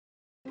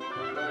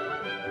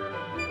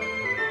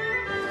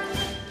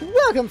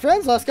Welcome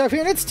friends, LostScarf here,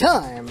 and it's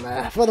time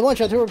for the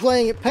one-shot who we're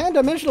playing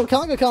Pan-Dimensional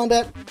Conga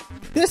Combat.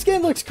 This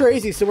game looks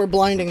crazy, so we're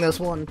blinding this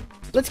one.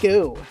 Let's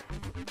go.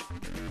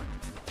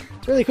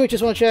 Really quick,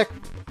 just want to check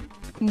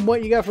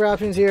what you got for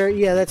options here.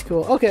 Yeah, that's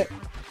cool. Okay.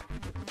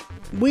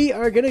 We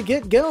are gonna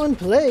get going,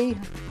 play.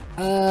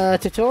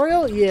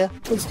 Tutorial? Yeah,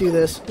 let's do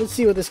this. Let's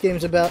see what this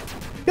game's about.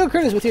 Kill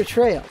critters with your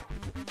trail.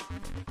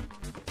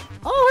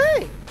 Oh,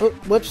 hey! Oh,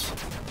 whoops.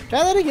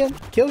 Try that again.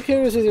 Kill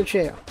critters with your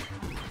trail.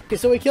 Okay,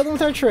 so we killed them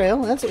with our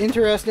trail. That's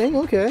interesting.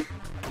 Okay.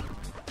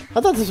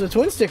 I thought this was a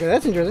twin sticker.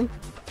 That's interesting.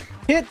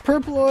 Hit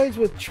purploids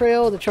with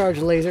trail to charge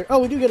laser. Oh,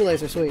 we do get a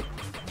laser. Sweet.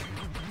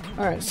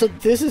 Alright, so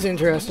this is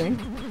interesting.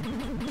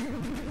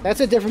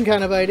 That's a different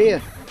kind of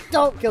idea.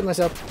 Oh, killed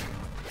myself.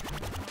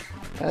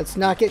 Let's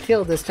not get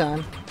killed this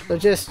time. So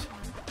just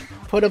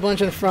put a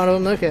bunch in front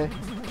of them. Okay.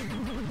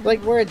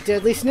 Like we're a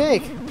deadly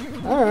snake.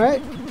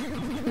 Alright.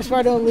 Press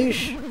fire to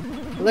unleash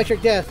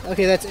electric death.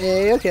 Okay, that's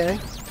A. Okay.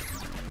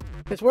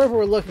 It's wherever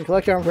we're looking.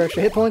 Collect armor for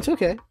extra hit points.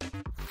 Okay.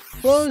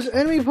 Close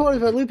enemy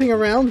opponents by looping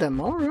around them.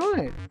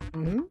 Alright.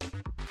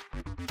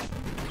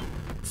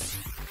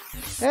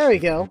 There we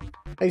go.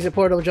 Exit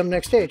portal, jump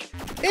next stage.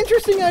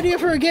 Interesting idea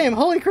for a game.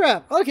 Holy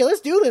crap. Okay,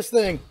 let's do this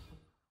thing.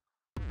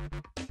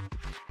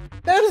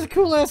 That is a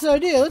cool ass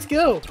idea. Let's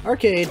go.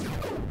 Arcade.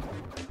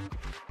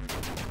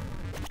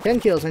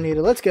 10 kills are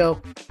needed. Let's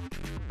go.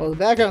 Oh, the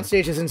background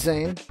stage is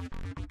insane.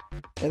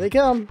 Here they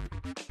come.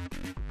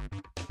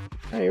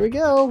 Here we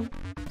go.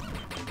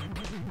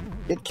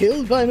 Get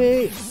killed by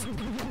me.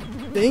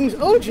 Things.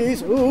 Oh,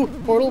 jeez. Ooh.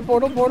 Portal,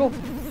 portal, portal.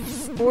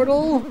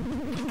 Portal.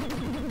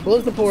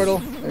 Close the portal.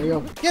 There you go.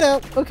 Get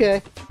out.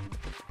 Okay.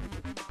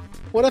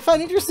 What I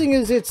find interesting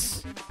is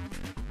it's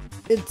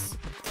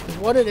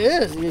what it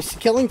is. You're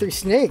killing through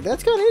snake.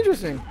 That's kind of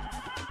interesting.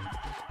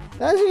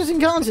 That's an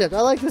interesting concept. I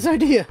like this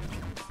idea.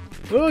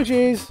 Oh,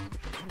 jeez.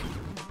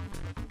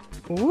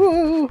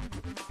 Woo.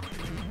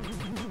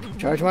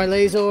 Charge my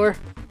laser.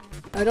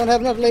 I don't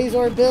have enough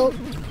laser built.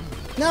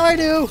 Now I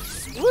do.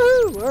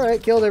 Woo!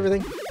 Alright, killed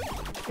everything.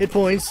 Hit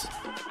points.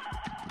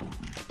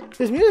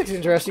 This music's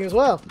interesting as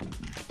well.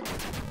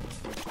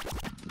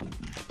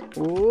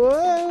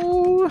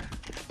 Whoa!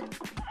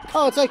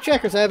 Oh, it's like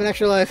checkers. I have an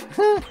extra life.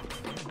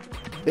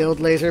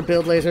 Build laser,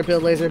 build laser,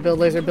 build laser, build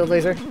laser, build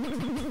laser.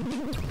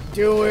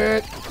 Do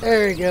it!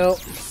 There you go.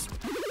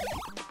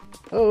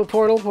 Oh,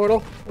 portal,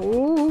 portal.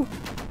 Ooh.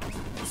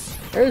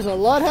 There's a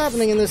lot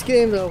happening in this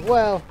game, though.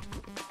 Wow.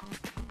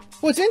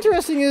 What's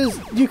interesting is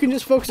you can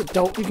just focus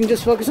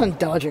on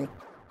dodging.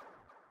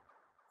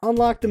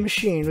 Unlock the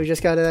machine. We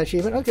just got that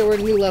achievement. Okay, we're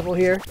at a new level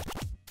here.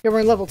 Yeah, we're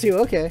in level 2.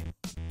 Okay.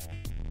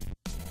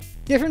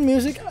 Different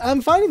music.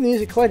 I'm finding the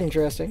music quite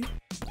interesting.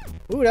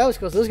 Ooh, that was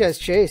close. Those guys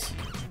chase.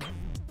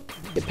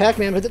 Get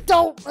Pac-Man with the...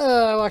 Oh!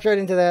 I walked right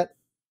into that.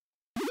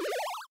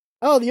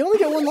 Oh, you only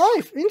get one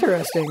life.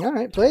 Interesting.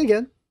 Alright, play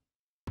again.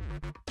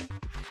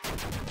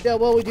 Yeah,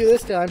 well, we do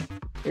this time.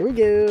 Here we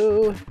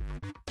go.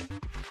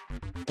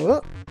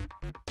 Whoa.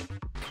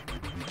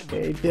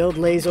 Okay, build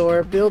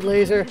laser, build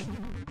laser,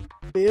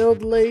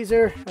 build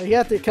laser. Oh, you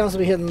have to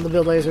constantly hit the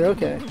build laser.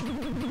 Okay.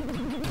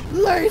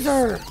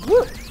 Laser!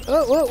 Whoa!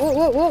 Oh, whoa, whoa,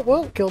 whoa, whoa,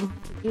 whoa! Killed him.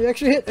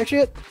 Extra hit, extra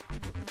hit.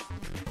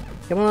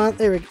 Come on,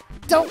 there we go.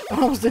 Don't! I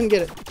almost didn't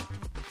get it.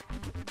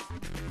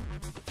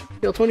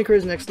 Kill 20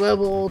 crews next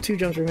level. 2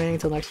 jumps remaining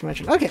until next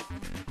dimension. Okay.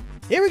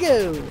 Here we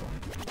go.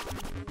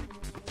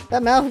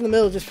 That mouth in the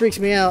middle just freaks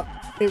me out.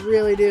 It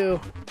really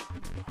do.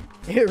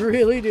 It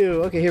really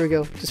do. Okay, here we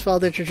go. Just follow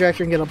the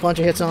trajectory and get a bunch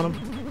of hits on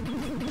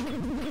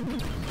him.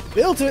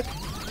 Built it!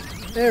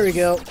 There we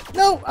go.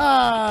 No!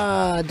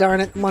 Ah! Darn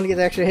it. I want to get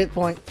the extra hit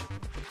point.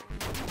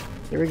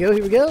 Here we go,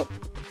 here we go.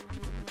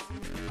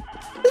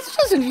 This is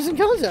just an interesting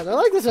concept. I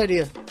like this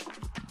idea.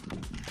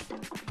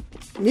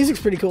 The music's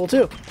pretty cool,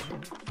 too.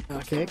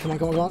 Okay, come on,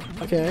 come on, come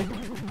on. Okay.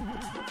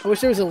 I wish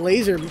there was a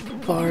laser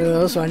bar,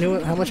 though, so I knew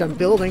how much I'm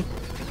building.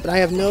 But I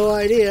have no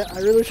idea.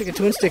 I really wish I could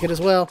twin stick it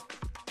as well.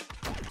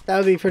 That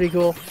would be pretty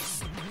cool.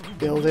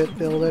 Build it,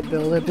 build it,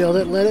 build it, build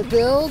it, let it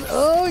build.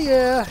 Oh,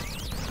 yeah.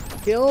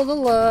 Killed a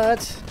lot.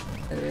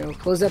 There we go.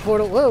 Close that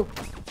portal. Whoa.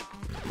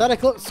 Thought I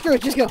closed. Screw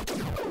it, just go.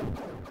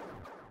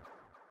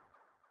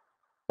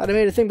 Thought I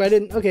made a thing, but I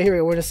didn't. Okay, here we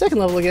go. We're in the second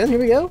level again. Here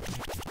we go.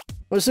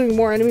 I'm assuming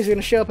more enemies are going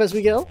to show up as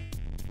we go.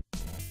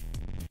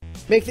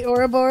 Make the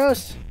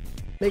Ouroboros.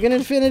 Make an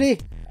infinity.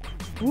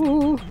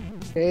 Woo.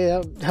 Okay,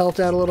 that helped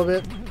out a little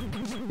bit.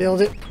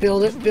 Build it,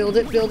 build it, build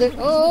it, build it.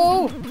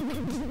 Oh!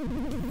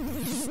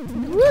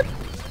 Whoop.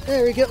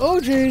 There we go. Oh,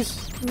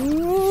 jeez.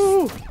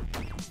 Woo.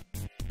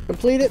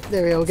 Complete it.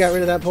 There we go. Got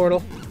rid of that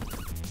portal.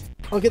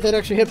 I'll get that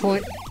extra hit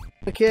point.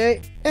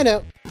 Okay. And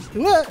out.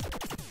 What?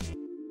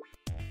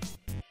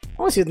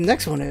 I want to see what the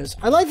next one is.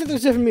 I like that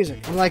there's different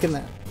music. I'm liking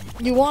that.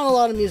 You want a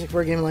lot of music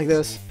for a game like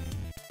this.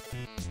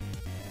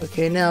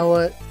 Okay, now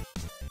what?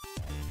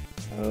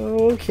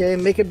 Okay,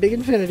 make a big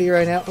infinity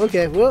right now.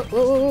 Okay, whoa,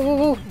 whoa, whoa, whoa,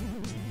 whoa.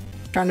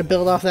 Trying to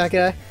build off that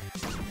guy.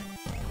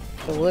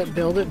 Build it,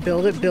 build it,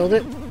 build it, build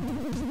it.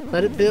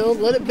 Let it build,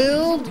 let it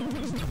build.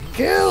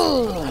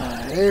 Kill!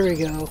 There we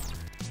go.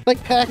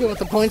 like packing with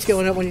the points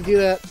going up when you do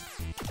that.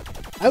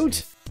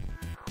 Out!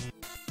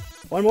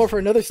 One more for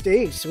another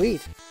stage.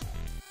 Sweet.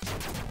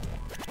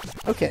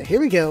 Okay, here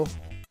we go.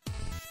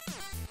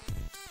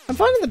 I'm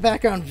finding the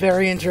background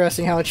very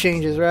interesting how it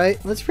changes,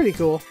 right? That's pretty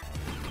cool.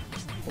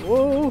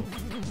 Whoa!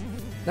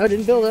 No, it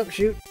didn't build up.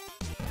 Shoot.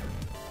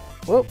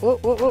 Whoa, whoa,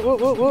 whoa, whoa, whoa,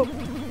 whoa,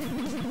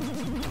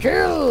 whoa.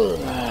 Kill!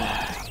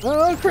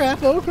 Oh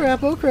crap, oh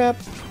crap, oh crap.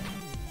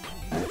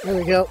 Alright, there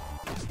we go.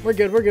 We're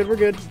good, we're good, we're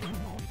good.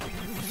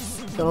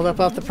 Build up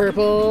off the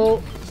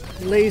purple.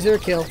 Laser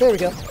kill. There we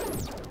go.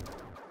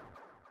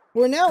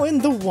 We're now in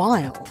the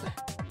wild.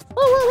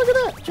 Oh wow, look at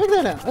that! Check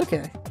that out.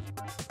 Okay.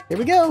 Here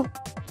we go.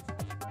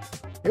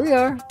 Here we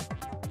are.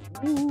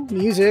 Ooh,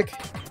 music.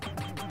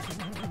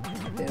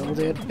 Build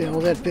it,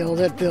 build it, build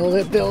it, build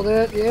it, build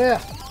it.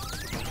 Yeah.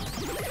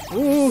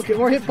 Ooh, get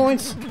more hit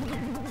points.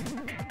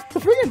 The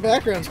freaking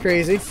background's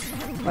crazy.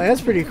 Like,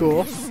 that's pretty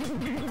cool.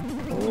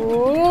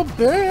 Oh,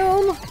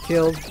 bam!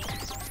 Killed.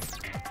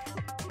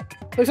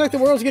 Looks like the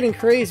world's getting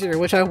crazier,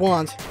 which I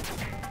want.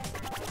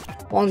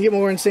 I want to get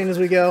more insane as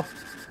we go.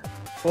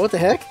 Oh, what the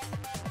heck?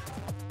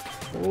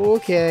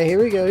 Okay,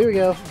 here we go, here we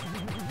go.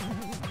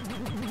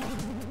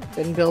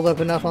 Didn't build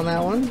up enough on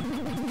that one.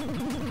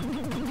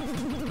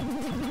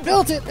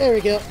 Built it! There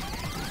we go.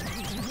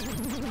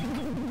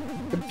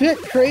 A bit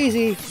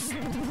crazy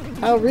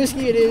how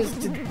risky it is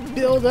to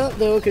build up,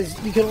 though,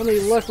 because you can only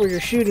luck where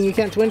you're shooting. You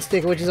can't twin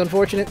stick, which is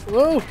unfortunate.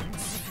 Whoa!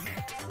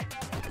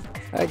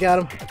 I got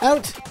him.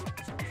 Out!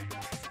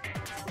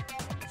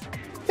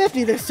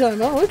 50 this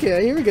time. Oh,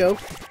 okay, here we go.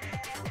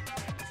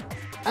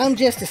 I'm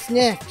just a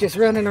snack, just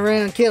running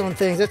around killing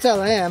things. That's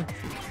all I am.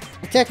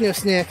 A techno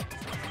snack.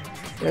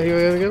 Yeah,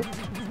 here we go.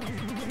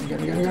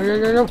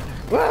 Go.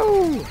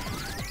 Whoa!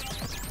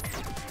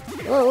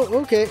 Whoa,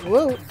 okay,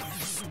 whoa.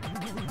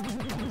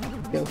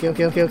 Kill, kill,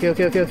 kill, kill, kill,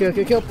 kill, kill, kill,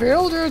 kill, kill.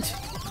 Build it!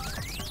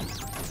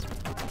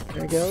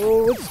 There we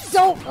go.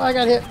 Don't! Oh, I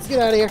got hit. Let's get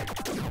out of here.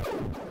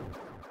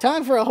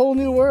 Time for a whole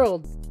new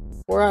world.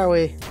 Where are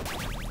we?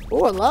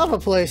 Oh, a lava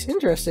place.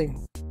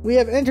 Interesting. We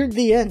have entered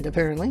the end,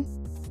 apparently.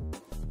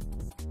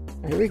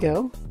 Here we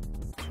go.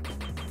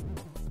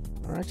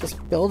 Alright,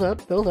 just build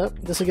up, build up.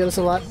 This will get us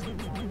a lot.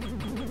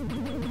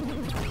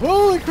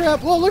 Holy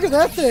crap! Whoa, look at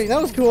that thing!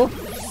 That was cool!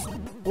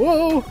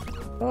 Whoa!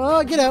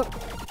 Oh, get out!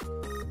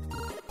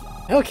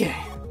 Okay.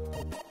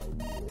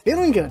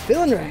 Feeling good,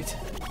 feeling right.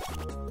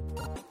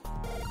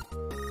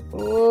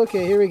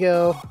 Okay, here we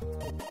go.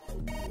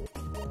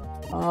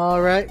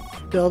 Alright,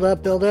 build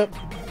up, build up.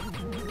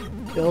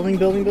 Building,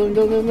 building, building,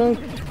 building, building.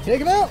 Take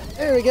him out!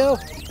 There we go!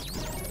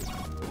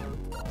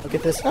 Look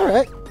at this.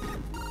 Alright.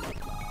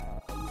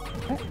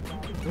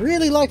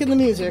 Really liking the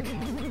music.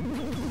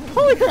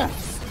 Holy crap!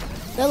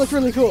 That looks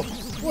really cool.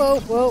 Whoa,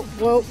 whoa,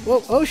 whoa,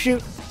 whoa. Oh,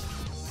 shoot.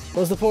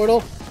 Close the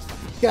portal.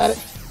 Got it.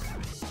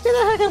 Get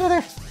the heck out of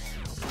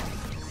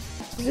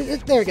there.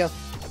 There we go.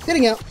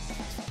 Getting out.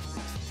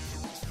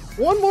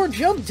 One more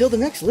jump till the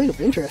next loop.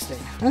 Interesting.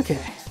 Okay.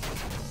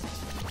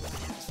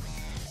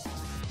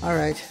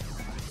 Alright.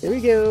 Here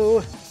we go.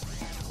 Where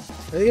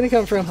are they gonna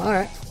come from?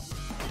 Alright.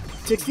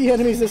 60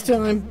 enemies this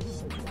time.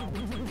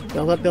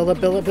 Build up, build up,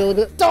 build up, build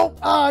up. Don't!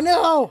 Oh,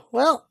 no!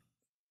 Well.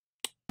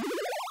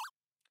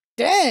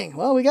 Dang!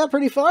 Well, we got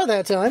pretty far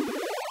that time.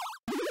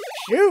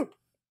 Shoot!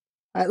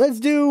 Alright, let's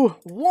do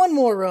one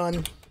more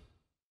run.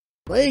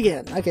 Play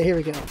again. Okay, here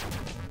we go.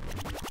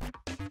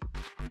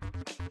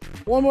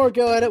 One more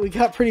go at it. We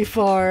got pretty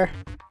far.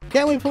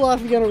 Can we pull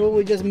off again, or will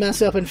we just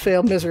mess up and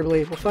fail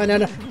miserably? We'll find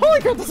out.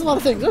 Holy crap, that's a lot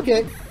of things.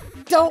 Okay.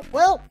 Don't.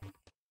 Well,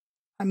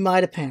 I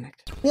might have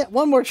panicked. Yeah,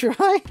 one more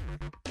try.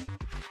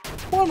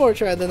 One more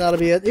try, then that'll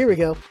be it. Here we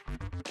go.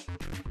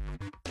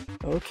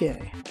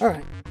 Okay.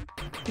 Alright.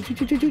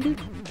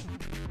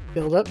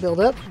 Build up, build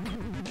up.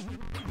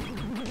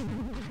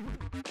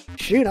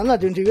 Shoot, I'm not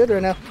doing too good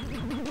right now.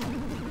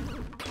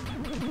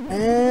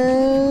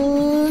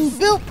 And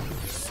build!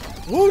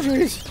 Whoa,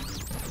 jeez!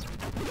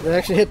 That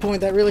extra hit point,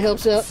 that really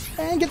helps out.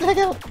 And get the heck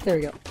out! There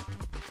we go.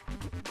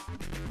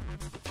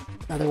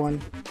 Another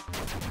one.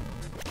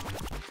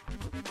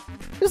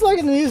 Just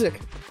liking the music.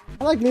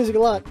 I like music a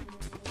lot.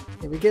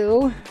 Here we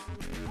go.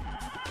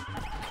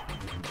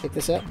 Take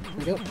this out. There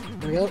we go.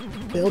 There we go.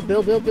 Build,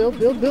 build, build, build,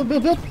 build, build,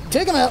 build, build.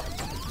 Take them out!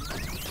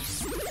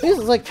 This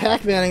is like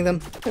Pac-Manning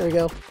them. There we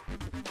go.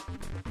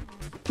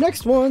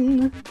 Next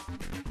one!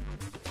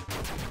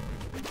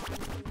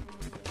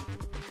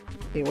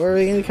 Okay, where are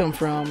they going to come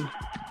from?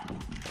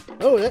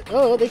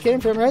 Oh, they came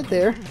from right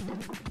there.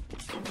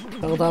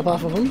 Build up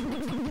off of them.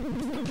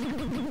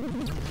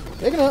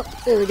 Take them out.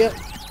 There we go.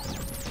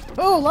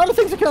 Oh, a lot of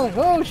things are coming.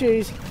 Oh,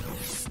 jeez.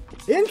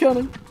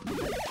 Incoming.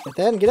 Get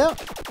that and get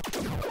out.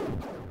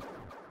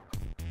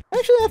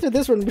 Actually, after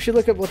this one, we should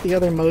look up what the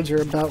other modes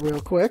are about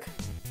real quick.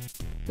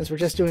 Since we're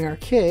just doing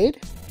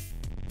arcade.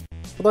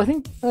 Although I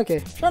think, okay,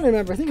 I'm trying to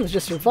remember, I think it was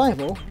just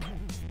survival.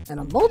 And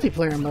a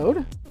multiplayer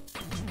mode.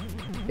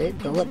 Okay,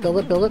 build up, build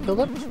up, build up, build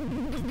up.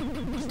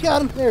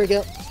 Got him! There we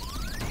go.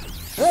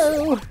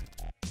 Oh!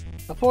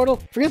 A portal.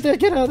 Forget that,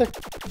 get out of there.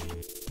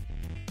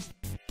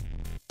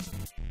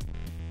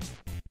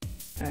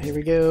 Alright, here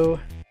we go.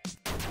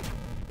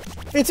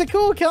 It's a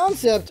cool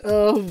concept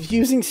of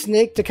using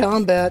Snake to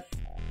combat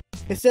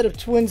instead of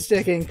twin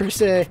sticking, per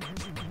se.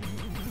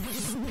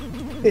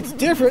 It's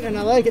different and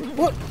I like it.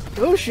 Whoa!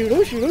 Oh shoot,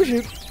 oh shoot, oh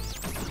shoot!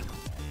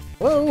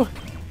 Whoa!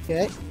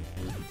 Okay.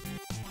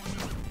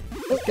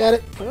 Oh, got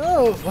it.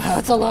 Oh, wow,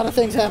 that's a lot of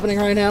things happening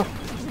right now.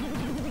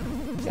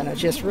 Gonna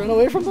just run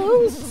away from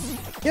those.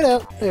 Get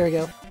out. There we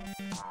go.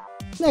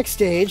 Next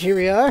stage, here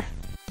we are.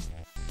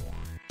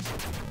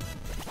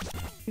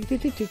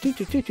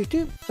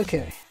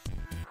 Okay.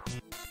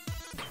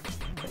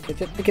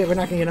 Okay, we're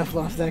not gonna get enough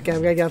off that guy.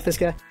 We gotta get off this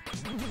guy.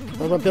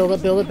 Build up, build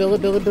up, build up, build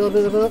up, build up, build up,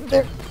 build up, build up.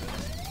 There.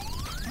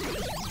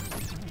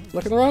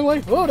 Looking the wrong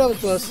way. Whoa, that was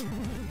close.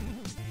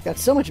 Got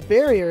so much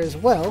barrier as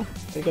well.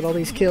 We got all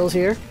these kills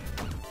here.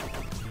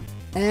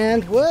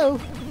 And whoa.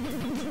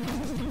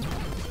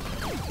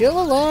 Kill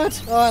a lot.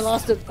 Oh, I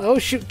lost it. Oh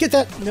shoot, get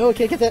that. No, I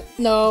can't get that.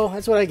 No,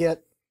 that's what I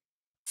get.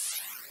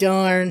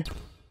 Darn.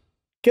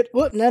 Get,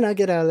 whoop, no,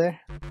 get out of there.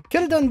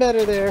 Could have done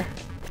better there.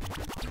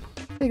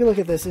 Take a look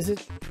at this. Is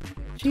it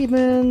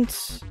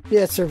achievements?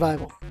 Yeah, it's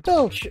survival.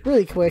 Oh,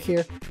 really quick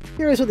here.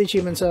 Here's what the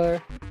achievements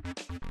are.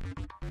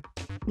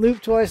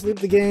 Loop twice, loop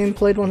the game,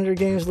 played 100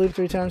 games, loop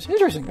 3 times.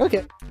 Interesting,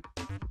 okay.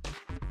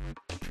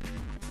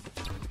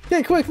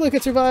 Okay, quick look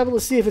at survival to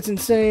see if it's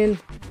insane.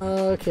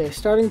 Okay,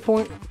 starting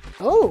point.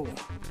 Oh!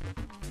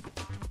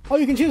 Oh,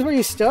 you can choose where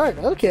you start.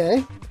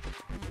 Okay.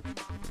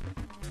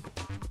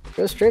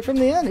 Go straight from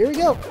the end. Here we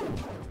go.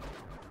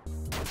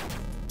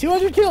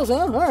 200 kills, huh?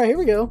 Alright, here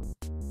we go.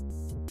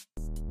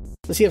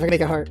 Let's see if I can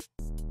make a heart.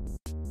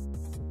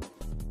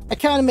 I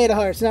kind of made a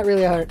heart. It's not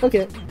really a heart.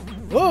 Okay.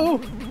 Whoa!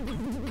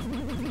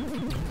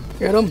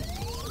 Get him.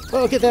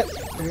 Oh, get that.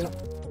 There you go.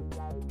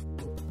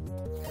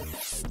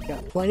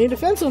 Got plenty of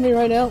defense on me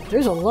right now.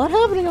 There's a lot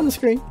happening on the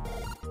screen.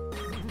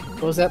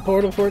 Close that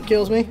portal before it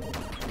kills me.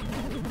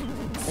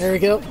 There we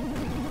go.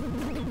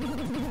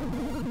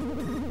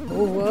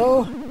 Oh,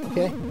 whoa.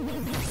 Okay.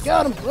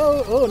 Got him.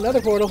 Whoa. Oh,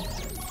 another portal.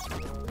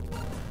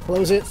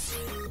 Close it.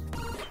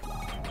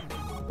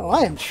 Oh,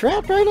 I am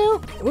trapped right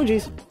now? Oh,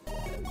 jeez.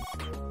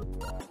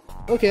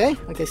 Okay.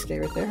 Okay, stay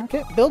right there.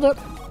 Okay, build up.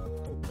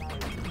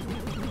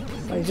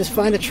 Oh, you just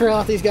find a trail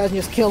off these guys and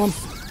just kill them.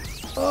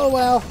 Oh,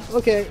 wow.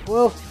 Okay,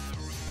 well.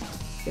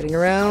 Getting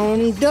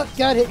around. Duck.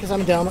 Got hit because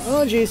I'm dumb.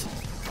 Oh, jeez.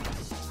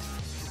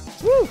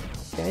 Woo!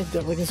 Okay,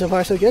 looking so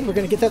far so good. We're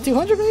going to get that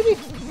 200, maybe?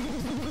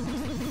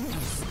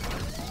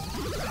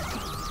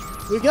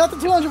 We got the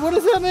 200. What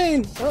does that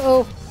mean?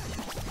 Uh-oh.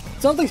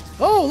 Something's...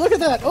 Oh, look at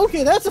that.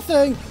 Okay, that's a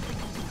thing.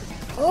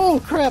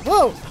 Oh, crap.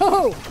 Whoa.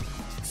 Oh.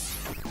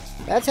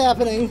 That's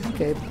happening.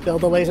 Okay,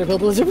 build the laser,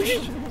 build the laser.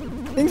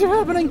 Things are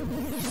happening.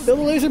 Build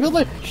the laser, build the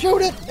laser.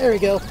 Shoot it. There we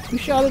go. You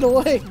shot it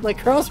away like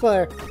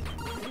crossfire.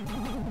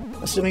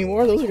 Assuming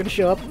more of those are going to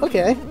show up.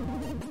 Okay.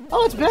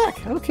 Oh, it's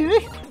back.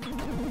 Okay.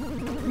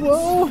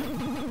 Whoa.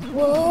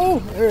 Whoa.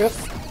 There we go.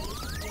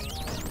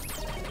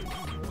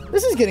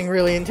 This is getting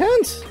really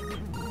intense.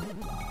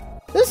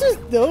 This is...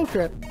 Oh,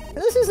 crap.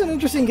 This is an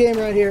interesting game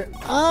right here.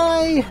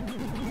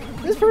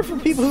 This is perfect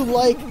for people who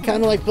like,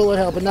 kind of like bullet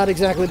hell, but not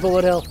exactly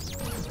bullet hell.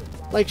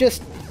 Like,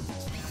 just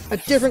a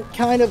different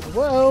kind of...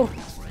 Whoa.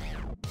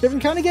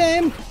 Different kind of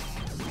game.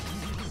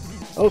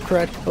 Oh,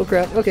 crap. Oh,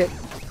 crap. Okay.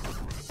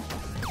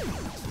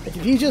 Like,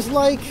 if you just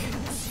like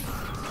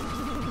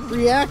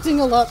reacting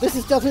a lot, this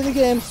is definitely the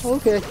game.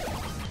 Okay.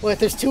 Wait,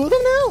 there's 2 of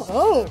them now?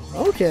 Oh,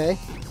 okay.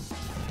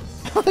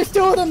 There's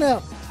 2 of them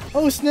now.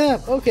 Oh,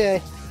 snap.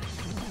 Okay.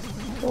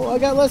 Oh, I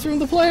got less room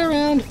to play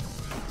around.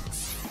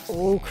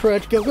 Oh,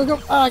 crud. Go, go, go.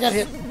 Oh, I got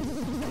hit.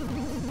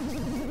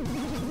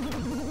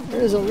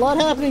 There's a lot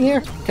happening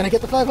here. Can I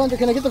get the 500?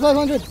 Can I get the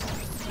 500?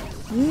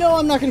 No,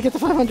 I'm not going to get the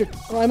 500.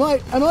 Oh, I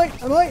might.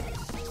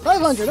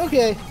 500.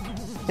 Okay.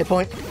 Hit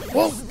point.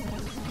 Whoa.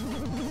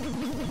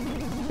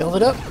 Build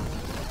it up.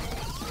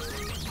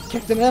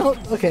 Kick them out.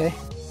 Okay.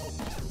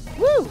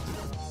 Woo.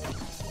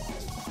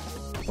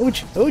 Oh,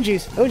 jeez. Oh,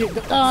 jeez.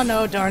 Oh,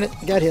 no. Darn it.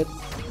 Got hit.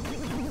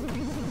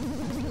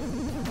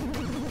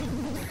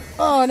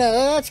 Oh, no.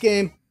 That's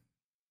game.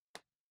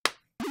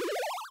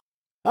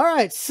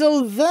 Alright,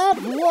 so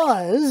that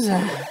was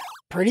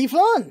pretty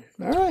fun.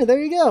 Alright,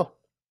 there you go.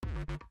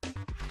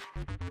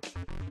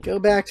 Go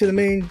back to the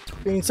main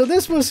screen. So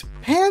this was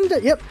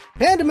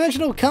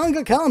Pan-Dimensional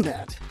Conga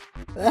Combat.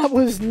 That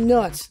was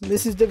nuts.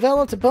 This is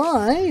developed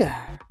by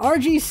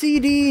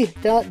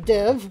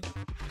RGCD.DEV,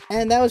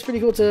 and that was pretty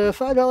cool. It's a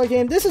 $5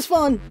 game. This is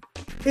fun.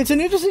 It's an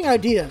interesting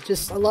idea.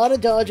 Just a lot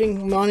of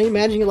dodging,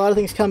 imagining a lot of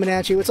things coming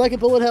at you. It's like a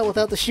bullet hell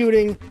without the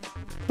shooting,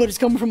 but it's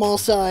coming from all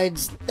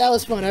sides. That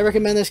was fun. I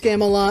recommend this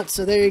game a lot,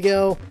 so there you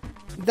go.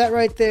 That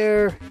right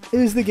there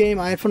is the game.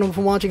 I had fun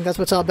from watching. That's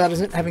what it's all about,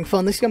 isn't it? Having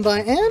fun. Thanks for coming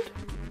by, and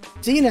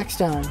see you next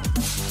time.